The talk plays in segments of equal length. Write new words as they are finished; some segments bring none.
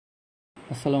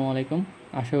আসসালামু আলাইকুম।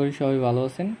 আশা করি সবাই ভালো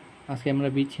আছেন। আজকে আমরা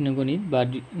বিচ্ছিন্ন গণিত বা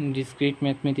ডিসক্রিট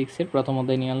ম্যাথমেটিক্সের প্রথম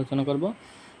অধ্যায় নিয়ে আলোচনা করব।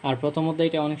 আর প্রথম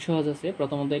অধ্যায়টা অনেক সহজ আছে।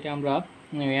 প্রথম অধ্যায়টা আমরা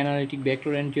অ্যানালিটিক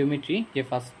ভেক্টর অ্যান্ড জিওমেট্রি যে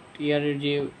ফার্স্ট ইয়ারের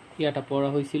যে ইয়াটা পড়া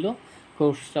হয়েছিল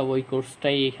কোর্সটা, ওই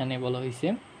কোর্সটাই এখানে বলা হয়েছে।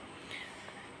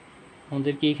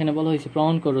 আমাদেরকে এখানে বলা হয়েছে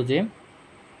প্রমাণ করো যে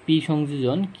পি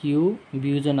সংযোজন কিউ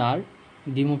বিয়োজন আর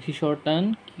দ্বিমুখী শর্তায়ন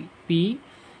পি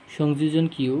সংযোজন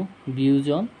কিউ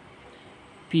বিয়োজন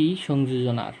পি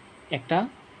সংযোজন আর একটা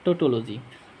টোটোলজি।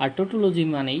 আর টোটোলজি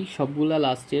মানেই সবগুলা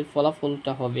লাস্টের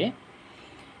ফলাফলটা হবে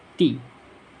টি।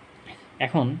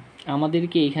 এখন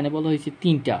আমাদেরকে এখানে বলা হয়েছে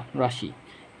তিনটা রাশি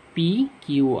পি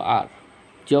কিউ আর।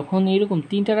 যখন এরকম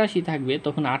তিনটা রাশি থাকবে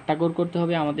তখন 8টা গড় করতে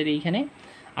হবে আমাদের এইখানে,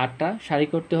 8টা সারি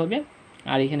করতে হবে,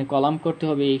 আর এখানে কলাম করতে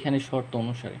হবে এইখানে শর্ত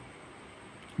অনুসারে।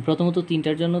 প্রথমত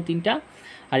তিনটার জন্য তিনটা,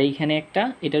 আর এইখানে একটা,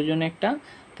 এটার জন্য একটা,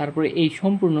 তারপরে এই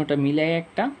সম্পূর্ণটা মিলায়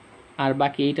একটা, আর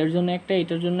বাকি এইটার জন্য একটা,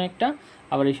 এটার জন্য একটা,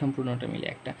 আবার এই সম্পূর্ণটা মিলে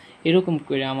একটা। এরকম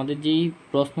করে আমাদের যেই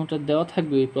প্রশ্নটা দেওয়া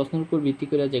থাকবে ওই প্রশ্নের উপর ভিত্তি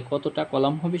করে যে কতটা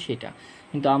কলাম হবে সেটা।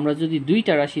 কিন্তু আমরা যদি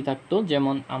দুইটা রাশি থাকতো,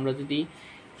 যেমন আমরা যদি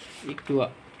একটু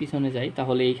পিছনে যাই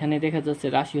তাহলে এখানে দেখা যাচ্ছে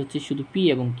রাশি হচ্ছে শুধু পি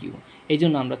এবং কিউ, এই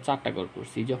জন্য আমরা 4টা গড়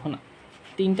করছি। যখন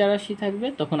তিনটা রাশি থাকবে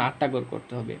তখন 8টা গড়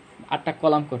করতে হবে, 8টা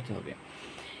কলাম করতে হবে।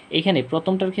 এখানে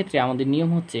প্রথমটার ক্ষেত্রে আমাদের নিয়ম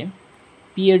হচ্ছে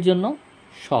পি এর জন্য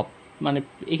সব, মানে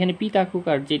এখানে পি থাকুক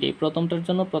আর যেটাই, প্রথমটার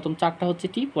জন্য প্রথম 4টা হচ্ছে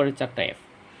টি, পরের 4টা এফ।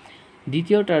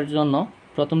 দ্বিতীয়টার জন্য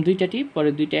প্রথম 2টা টি,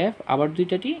 পরের 2টা এফ, আবার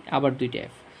 2টা টি, আবার 2টা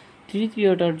এফ।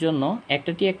 তৃতীয়টার জন্য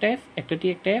একটা টি একটা এফ, একটা টি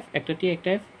একটা এফ, একটা টি একটা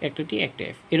এফ, একটা টি একটা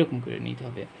এফ, এরকম করে নিতে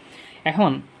হবে।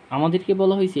 এখন আমাদেরকে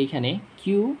বলা হয়েছে এখানে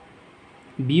কিউ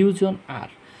বিয়োজন আর।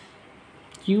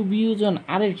 কিউ বিয়োজন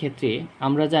আর এর ক্ষেত্রে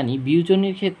আমরা জানি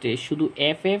বিয়োজনের ক্ষেত্রে শুধু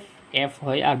এফ এফ এফ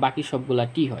হয় আর বাকি সবগুলা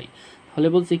টি হয়। তাহলে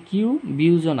বলছে কিউ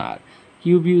বিয়োজন আর,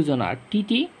 কিউ বিয়োজন আর টি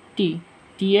টি টি,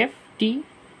 T F T,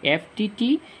 F T টি,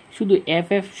 শুধু এফ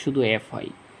এফ শুধু এফ হয়।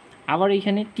 আবার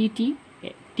এখানে টি টি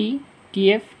টি, T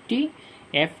F T,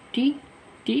 F T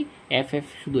টি, এফ এফ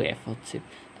শুধু এফ হচ্ছে।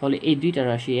 তাহলে এই দুইটা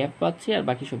রাশি এফ পাচ্ছে আর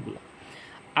বাকি সবগুলো।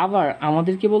 আবার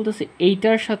আমাদেরকে বলতেছে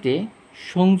এইটার সাথে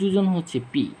সংযোজন হচ্ছে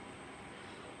পি।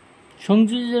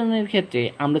 সংযোজনের ক্ষেত্রে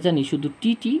আমরা জানি শুধু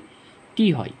টি টি টি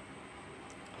হয়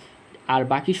আর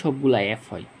বাকি সবগুলা এফ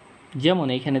হয়। যেমন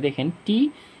এখানে দেখেন টি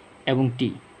এবং টি,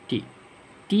 টি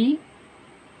টি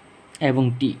এবং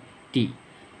টি, টি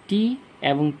টি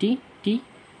এবং টি, টি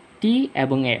টি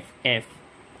এবং এফ, এফ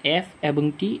এফ এবং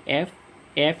টি, F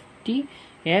F T,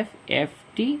 F F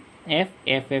T, F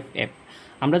F F F.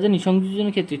 আমরা জানি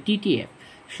সংযোজনের ক্ষেত্রে টি টি এফ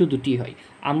শুধু টি হয়।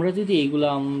 আমরা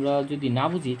যদি না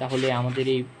বুঝি তাহলে আমাদের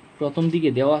এই প্রথম দিকে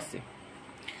দেওয়া আছে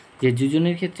যে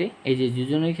যোজনের ক্ষেত্রে, এই যে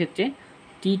যোজনের ক্ষেত্রে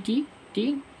টি টি টি,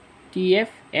 T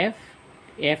F F,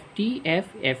 F T F,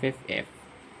 F F F.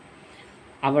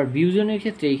 আবার বিয়োজনের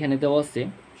ক্ষেত্রে এখানে দেওয়া আছে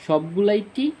সবগুলাই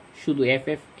টি, শুধু এফ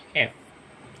এফ এফ।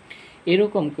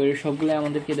 এরকম করে সবগুলাই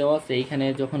আমাদেরকে দেওয়া আছে। এখানে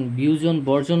যখন বিয়োজন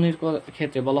বর্জনের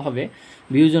ক্ষেত্রে বলা হবে,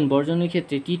 বিয়োজন বর্জনের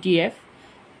ক্ষেত্রে টি T F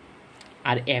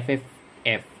R F F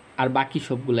F, আর বাকি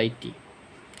সবগুলাই টি।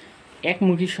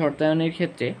 একমুখী শর্তায়নের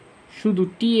ক্ষেত্রে শুধু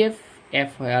টি এফ এফ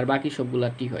হয় আর বাকি সবগুলা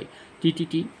টি হয়, টি টি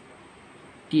টি,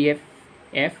 T F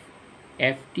F,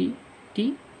 F T টি,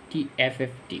 টি এফ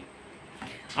এফ টি।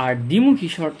 আর দ্বিমুখী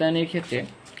শর্তায়নের ক্ষেত্রে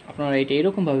আপনারা এটা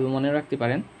এরকমভাবে মনে রাখতে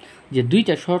পারেন যে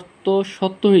দুইটা শর্ত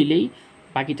সত্য হইলেই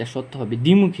বাকিটা সত্য হবে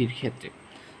দ্বিমুখীর ক্ষেত্রে।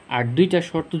 আর দুইটা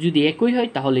শর্ত যদি একই হয়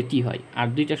তাহলে টি হয়, আর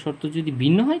দুইটা শর্ত যদি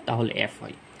ভিন্ন হয় তাহলে এফ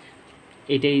হয়।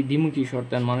 এটাই দ্বিমুখী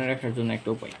শর্তায়ন মনে রাখার জন্য একটা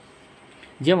উপায়।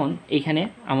 যেমন এখানে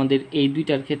আমাদের এই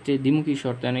দুইটার ক্ষেত্রে দ্বিমুখী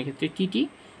শর্তায়নের ক্ষেত্রে টি টি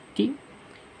টি,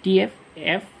 T F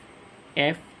F,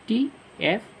 F T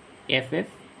F, F F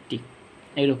T,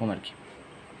 এইরকম আর কি।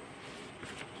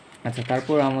 আচ্ছা,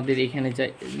 তারপর আমাদের এখানে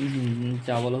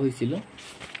যা বলা হয়েছিল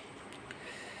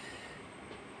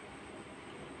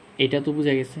এটা তো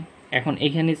বোঝা গেছে। এখন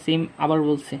এখানে সেম আবার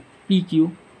বলছে পি কিউ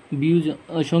বিয়োজন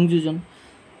সংযোজন,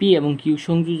 পি এবং কিউ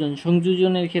সংযোজন।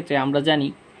 সংযোজনের ক্ষেত্রে আমরা জানি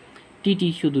টি টি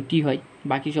শুধু টি হয়,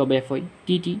 বাকি সব এফ হয়,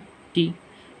 টি টি টি,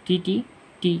 টি টি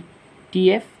টি, টি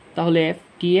এফ তাহলে F,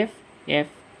 T F F,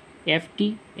 F T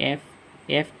F,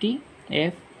 F T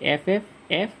F, F F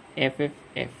F, F F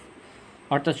F.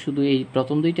 অর্থাৎ শুধু এই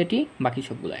প্রথম দুইটা টি, বাকি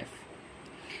সবগুলো এফ।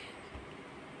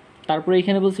 তারপরে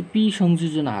এখানে বলছে পি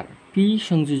সংযোজন আর, পি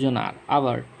সংযোজন আর।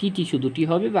 আবার টি টি শুধু টি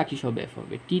হবে, বাকি সব এফ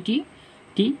হবে, টি টি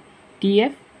টি, টি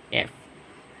এফ এফ,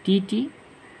 টি টি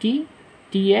টি,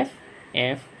 T F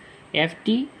F, F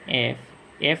T F,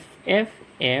 F F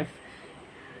F,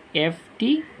 F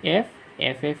T F,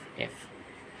 F F F.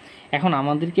 এখন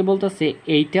আমাদেরকে বলতেছে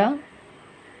এইটা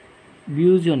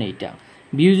বিয়োজন, এইটা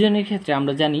বিয়োজনের ক্ষেত্রে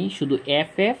আমরা জানি শুধু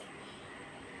এফ এফ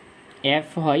এফ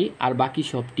হয় আর বাকি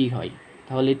সব টি হয়,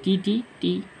 তাহলে টি টি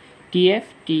টি, টিএফ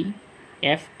টি,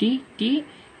 এফ টি টি,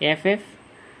 F F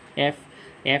F,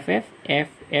 F F F,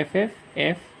 F F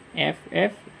F, F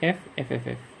F F, F F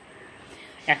F.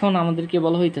 এখন আমাদেরকে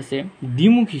বলা হইতেছে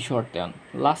দ্বিমুখী শর্তায়ন।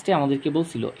 লাস্টে আমাদেরকে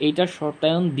বলছিল এইটার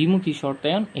শর্তায়ন, দ্বিমুখী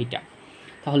শর্তায়ন এইটা।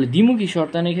 তাহলে দ্বিমুখী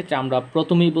শর্তায়নের ক্ষেত্রে আমরা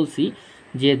প্রথমেই বলছি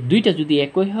যে দুইটা যদি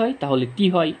একই হয় তাহলে টি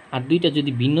হয়, আর দুইটা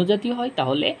যদি ভিন্ন জাতীয় হয়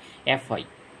তাহলে এফ হয়।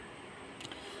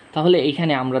 তাহলে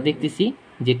এখানে আমরা দেখতেছি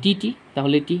যে টি টি,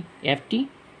 তাহলে টি এফ টি,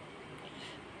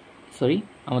 সরি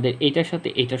আমাদের এইটার সাথে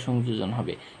এইটার সংযোজন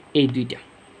হবে এই দুইটা,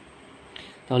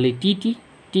 তাহলে টি টি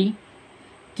টি,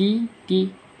 টি টি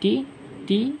টি,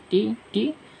 টি টি টি,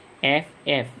 F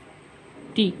F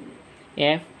T,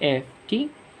 F F T,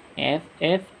 F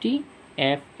F T,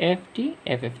 F F T,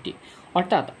 F F T.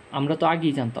 অর্থাৎ আমরা তো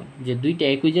আগেই জানতাম যে দুইটা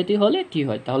একই জাতীয় হলে টি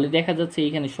হয়, তাহলে দেখা যাচ্ছে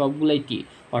এখানে সবগুলাই টি,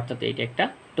 অর্থাৎ এটা একটা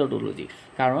টোটোলজি,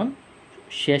 কারণ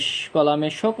শেষ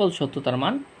কলামের সকল সত্যতার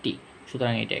মান টি,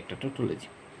 সুতরাং এটা একটা টোটোলজি।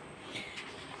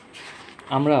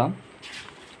 আমরা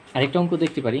আরেকটা অঙ্ক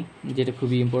দেখতে পারি যেটা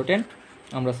খুবই ইম্পর্টেন্ট,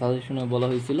 আমরা সাজেশনে বলা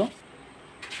হয়েছিল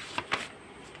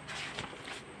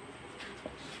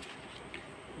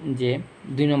যে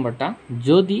 2 নম্বরটা,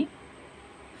 যদি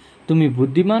তুমি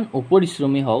বুদ্ধিমান ও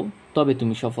পরিশ্রমী হও তবে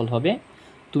তুমি সফল হবে,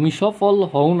 তুমি সফল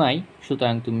হও নাই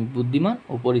সুতরাং তুমি বুদ্ধিমান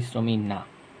ও পরিশ্রমী না।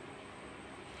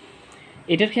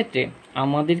 এটার ক্ষেত্রে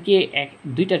আমাদেরকে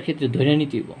দুইটার ক্ষেত্রে ধরে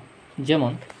নিতে হইব।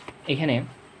 যেমন এখানে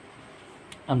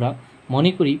আমরা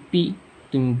মনে করি পি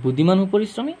তুমি বুদ্ধিমান ও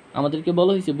পরিশ্রমী, আমাদেরকে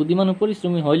বলা হয়েছে বুদ্ধিমান ও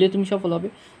পরিশ্রমী হইলে তুমি সফল হবে,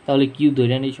 তাহলে কিউ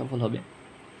ধরে নিয়েই সফল হবে।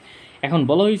 এখন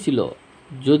বলা হয়েছিল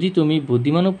যদি তুমি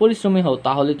বুদ্ধিমান ও পরিশ্রমী হও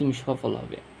তাহলে তুমি সফল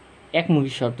হবে,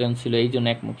 একমুখী শর্তায়ন ছিল, এই জন্য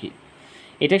একমুখী।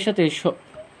 এটার সাথে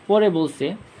পরে বলছে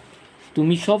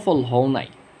তুমি সফল হও নাই,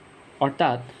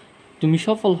 অর্থাৎ তুমি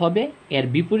সফল হবে, এর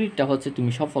বিপরীতটা হচ্ছে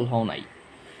তুমি সফল হও নাই।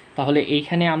 তাহলে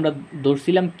এইখানে আমরা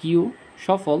ধরছিলাম কিউ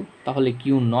সফল, তাহলে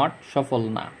কিউ নট সফল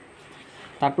না।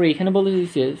 তারপরে এখানে বলা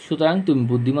হয়েছে সুতরাং তুমি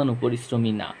বুদ্ধিমান ও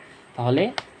পরিশ্রমী না, তাহলে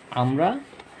আমরা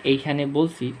এইখানে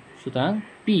বলছি সুতরাং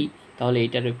পি, তাহলে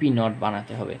এটার পি নট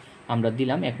বানাতে হবে। আমরা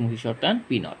দিলাম একমুখী শর্তায়ন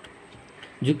পি নট।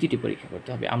 যুক্তিটি পরীক্ষা করতে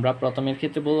হবে। আমরা প্রথমের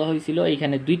ক্ষেত্রে বলা হয়েছিল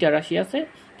এইখানে দুইটা রাশি আছে,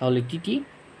 তাহলে TT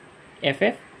F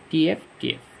F, TF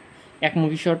TF.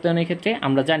 একমুখী শর্তায়নের ক্ষেত্রে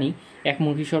আমরা জানি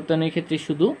একমুখী শর্তায়নের ক্ষেত্রে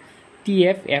শুধু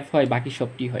টিএফ এফ হয়, বাকি সব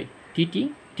টি হয়, টিটি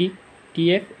টি,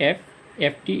 টিএফ এফ,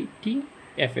 এফ টি টি,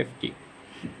 এফ এফ টি।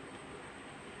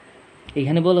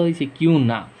 এখানে বলা হয়েছে কিউ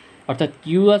না, অর্থাৎ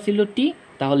কিউ আসিল টি,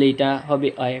 তাহলে এটা হবে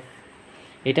এফ,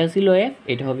 এটা ছিল এফ,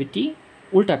 এটা হবে টি,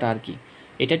 উল্টাটা আর কি,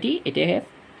 এটা টি, এটা এফ,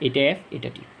 এটা এফ, এটা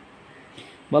টি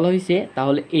বলা হয়েছে।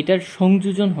 তাহলে এটার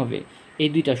সংযোজন হবে, এই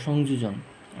দুইটা সংযোজন।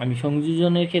 আমি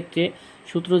সংযোজনের ক্ষেত্রে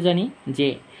সূত্র জানি যে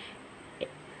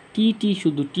টি টি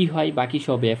শুধু টি হয়, বাকি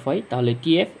সব এফ হয়, তাহলে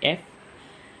T F F,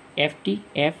 F T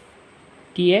F,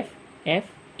 T F F,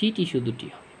 টি টি শুধু টি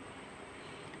হবে,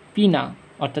 পি না,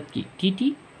 অর্থাৎ কি টি টি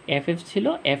এফ এফ ছিল,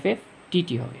 এফ এফ টি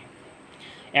টি হবে।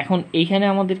 এখন এইখানে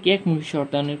আমাদেরকে একমুখী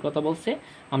শর্তায়নের কথা বলছে,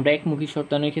 আমরা একমুখী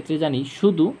শর্তায়নের ক্ষেত্রে জানি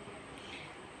শুধু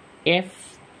এফ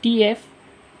টি এফ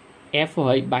এফ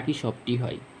হয়, বাকি সব টি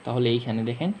হয়, তাহলে এইখানে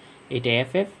দেখেন এটা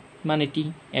এফ এফ মানে টি,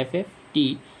 F F T,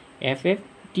 F F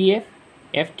T F,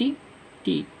 F T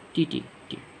টি, টি টি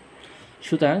টি।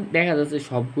 সুতরাং দেখা যাচ্ছে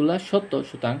সবগুলা সত্য,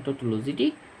 সুতরাং টোটোলজিটি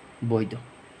বৈধ।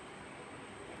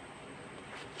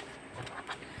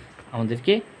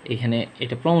 আমাদেরকে এখানে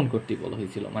এটা প্রমাণ করতে বলা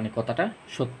হয়েছিল, মানে কথাটা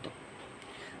সত্য।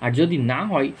 আর যদি না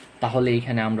হয় তাহলে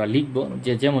এখানে আমরা লিখব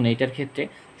যে যেমন এটার ক্ষেত্রে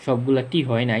সবগুলা টি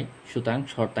হয় নাই, সুতরাং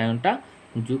শর্তায়নটা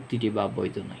যুক্তিটি বা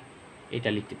বৈধ নয়, এটা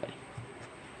লিখতে পারি।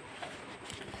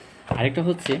 আরেকটা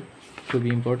হচ্ছে খুবই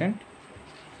ইম্পর্ট্যান্ট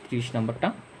 30 নম্বরটা,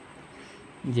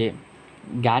 যে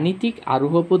গাণিতিক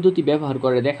আরোহ পদ্ধতি ব্যবহার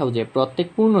করে দেখাও যে প্রত্যেক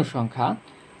পূর্ণ সংখ্যা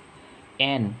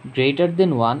n গ্রেটার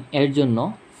দেন 1 এর জন্য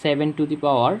 7 to the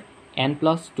power n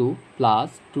plus 2 plus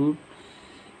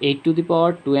 8 to the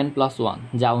power 2n plus 1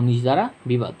 যা 19 দ্বারা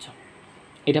বিভাজ্য।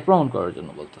 এটা প্রমাণ করার জন্য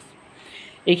বলতেছে।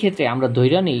 এই ক্ষেত্রে আমরা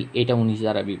ধরে নিই এটা 19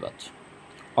 দ্বারা বিভাজ্য,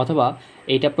 অথবা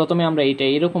এটা প্রথমে আমরা এটা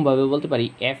এরকমভাবে বলতে পারি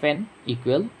fn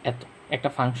ইকুয়াল এত, একটা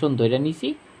ফাংশন ধরে নিছি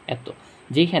এত,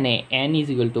 যেখানে n ইজ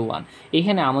ইকুয়াল টু 1।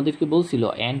 এখানে আমাদেরকে বলছিল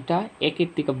nটা 1 এর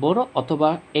থেকে বড় অথবা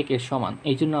 1 এর সমান,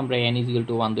 এই জন্য আমরা n ইজ ইকুয়াল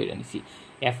টু 1 ধরে নিছি।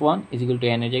 f1 is equal to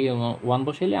n এর জায়গায় 1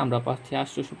 বসাইলে আমরা পাচ্ছি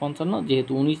 855,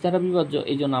 যেহেতু 19 দ্বারা বিভাজ্য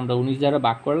এই জন্য আমরা 19 দ্বারা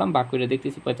ভাগ করলাম, ভাগ করে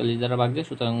দেখতেছি 45 দ্বারা ভাগ যায়,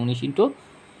 সুতরাং 19 ইন্টু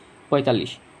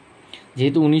 45,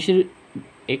 যেহেতু 19-এর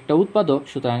একটা উৎপাদক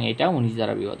সুতরাং এটা 19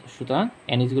 দ্বারা বিভাজ্য, সুতরাং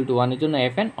n ইজ ইকুয়াল টু 1 এর জন্য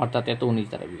fn অর্থাৎ এত 19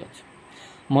 দ্বারা বিভাজ্য।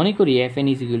 মনে করি fn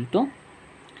is equal to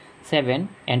 7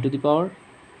 n to the power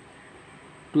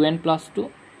 2n plus 2,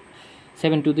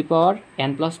 7 to the power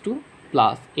n plus 2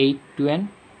 plus 8 two n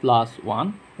plus 1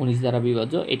 19 দ্বারা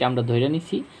বিভাজ্য, এটা আমরা ধরে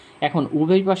নিচ্ছি। এখন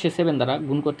উভয় পাশে 7 দ্বারা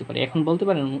গুণ করতে পারি। এখন বলতে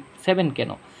পারেন 7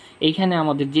 কেন? এইখানে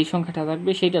আমাদের যে সংখ্যাটা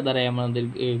থাকবে সেইটা দ্বারাই আমাদের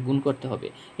গুণ করতে হবে।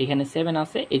 এখানে 7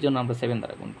 আছে, এই জন্য আমরা 7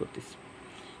 দ্বারা গুণ করতেছি।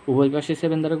 উভয় পাশে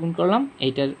 7 দ্বারা গুণ করলাম,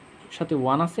 এইটার সাথে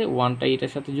 1 আছে, 1টা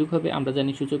এটার সাথে যোগ হবে। আমরা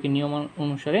জানি সূচকের নিয়ম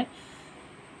অনুসারে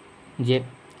যে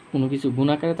কোনো কিছু গুণ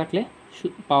আকারে থাকলে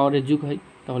পাওয়ারের যোগ হয়,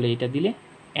 তাহলে এটা দিলে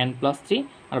n প্লাস 3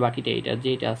 আর বাকিটা এটা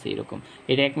যেটা আছে এরকম।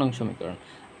 এটা 1 নং সমীকরণ।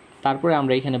 তারপরে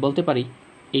আমরা এখানে বলতে পারি,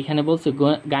 এইখানে বলছে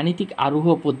গাণিতিক আরোহ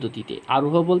পদ্ধতিতে।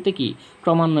 আরোহ বলতে কি?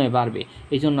 ক্রমান্বয়ে বাড়বে।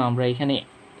 এই জন্য আমরা এখানে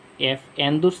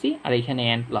fn ধরছি আর এখানে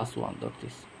n প্লাস 1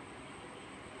 ধরতেছি।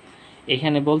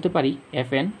 এখানে বলতে পারি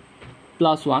fn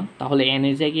প্লাস 1, তাহলে n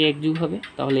এর জায়গায় 1 যোগ হবে,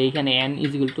 তাহলে এখানে n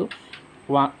equal to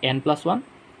n plus 1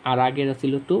 আর আগের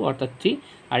ছিল 2 অর্থাৎ 3,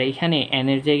 আর এখানে n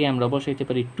এর জায়গায় আমরা বসাইতে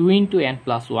পারি 2 ইন্টু n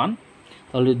প্লাস 1,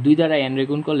 তাহলে 2 দ্বারা n রে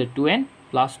গুণ করলে 2n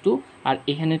প্লাস 2, আর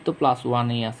এখানে তো প্লাস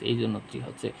 1ই আছে, এই জন্য 3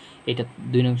 হচ্ছে। এটা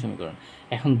 2 নং সমীকরণ।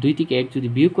 এখন 2 থেকে 1 যদি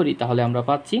বিয়োগ করি তাহলে আমরা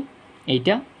পাচ্ছি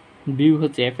এইটা বিয়োগ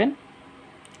হচ্ছে fn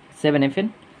 7fn,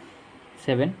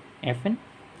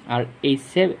 আর এই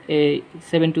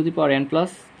 7 to the power n plus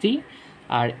 3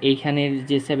 আর এইখানের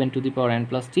যে 7 to the power n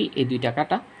plus 3, এই দুইটা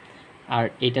কাটা, আর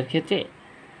এটার ক্ষেত্রে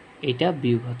এইটা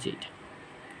বিয়োগ হচ্ছে এটা।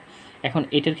 এখন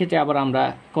এটার ক্ষেত্রে আবার আমরা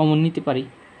কমন নিতে পারি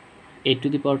 8 to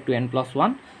the power 2n plus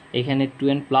 1, এখানে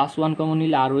 2n প্লাস 1 কমন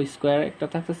নিলে আরও স্কোয়ার একটা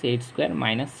থাকতেছে 8 স্কোয়ার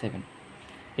মাইনাস 7,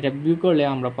 এটা বিয়োগ করলে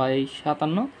আমরা পাই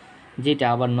 57, যেটা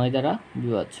আবার 9 দ্বারা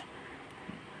বিভাজ্য।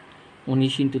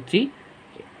 19 ইন্টু 3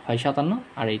 হয় 57,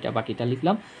 আর এইটা বাকিটা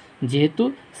লিখলাম। যেহেতু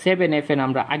 7fn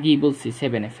আমরা আগেই বলছি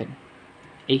 7fn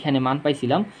এইখানে মান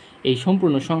পাইছিলাম, এই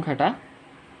সম্পূর্ণ সংখ্যাটা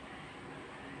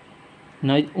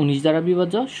 19 দ্বারা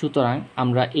বিভাজ্য, সুতরাং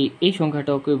আমরা এই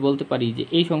সংখ্যাটাকে বলতে পারি যে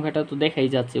এই সংখ্যাটা তো দেখাই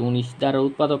যাচ্ছে 19 দ্বারা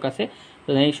উৎপাদক আছে, তো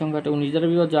এই সংখ্যাটা 19 দ্বারা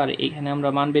বিভাজ্য, আর এইখানে আমরা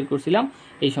মান বের করছিলাম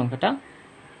এই সংখ্যাটা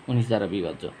 19 দ্বারা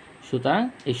বিভাজ্য। সুতরাং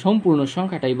এই সম্পূর্ণ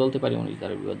সংখ্যাটাই বলতে পারি 19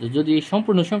 দ্বারা বিভাজ্য। যদি এই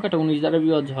সম্পূর্ণ সংখ্যাটা 19 দ্বারা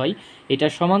বিভাজ্য হয়,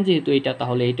 এটার সমান যেহেতু এটা,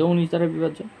 তাহলে এটাও 19 দ্বারা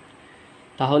বিভাজ্য।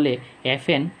 তাহলে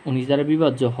fn 19 দ্বারা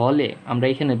বিভাজ্য হলে আমরা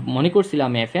এখানে মনে করছিলাম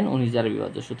fn 19 দ্বারা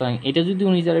বিভাজ্য, সুতরাং এটা যদি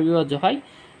 19 দ্বারা বিভাজ্য হয়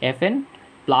fn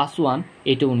প্লাস 1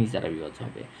 এটা 19 দ্বারা বিভাজ্য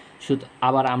হবে।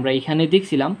 আবার আমরা এখানে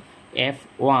দেখছিলাম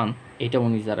f1 এটা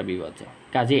 19 দ্বারা বিভাজ্য।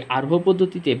 কাজে আরোহ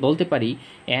পদ্ধতিতে বলতে পারি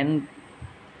n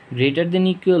গ্রেটার দেন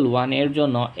ইকুয়াল 1 এর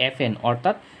জন্য fn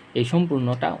অর্থাৎ এই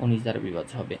সম্পূর্ণটা 19 দ্বারা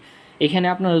বিভাজ্য হবে। এখানে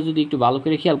আপনারা যদি একটু ভালো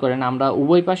করে খেয়াল করেন, আমরা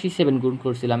উভয় পাশেই 7 গুণ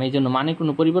করছিলাম, এই জন্য মানে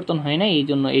কোনো পরিবর্তন হয় না, এই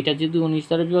জন্য এটা যদি 19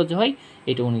 দ্বারা বিভাজ্য হয়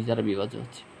এটা 19 দ্বারা বিভাজ্য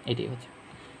হচ্ছে। এটাই হচ্ছে।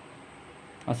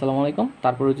 আসসালামু আলাইকুম।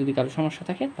 তারপরে যদি কারো সমস্যা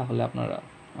থাকে তাহলে আপনারা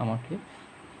আমাকে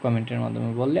কমেন্টের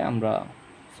মাধ্যমে বললে আমরা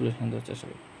সলিউশন দেওয়ার চেষ্টা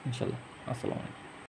করি ইনশাআল্লাহ। আসসালামু আলাইকুম।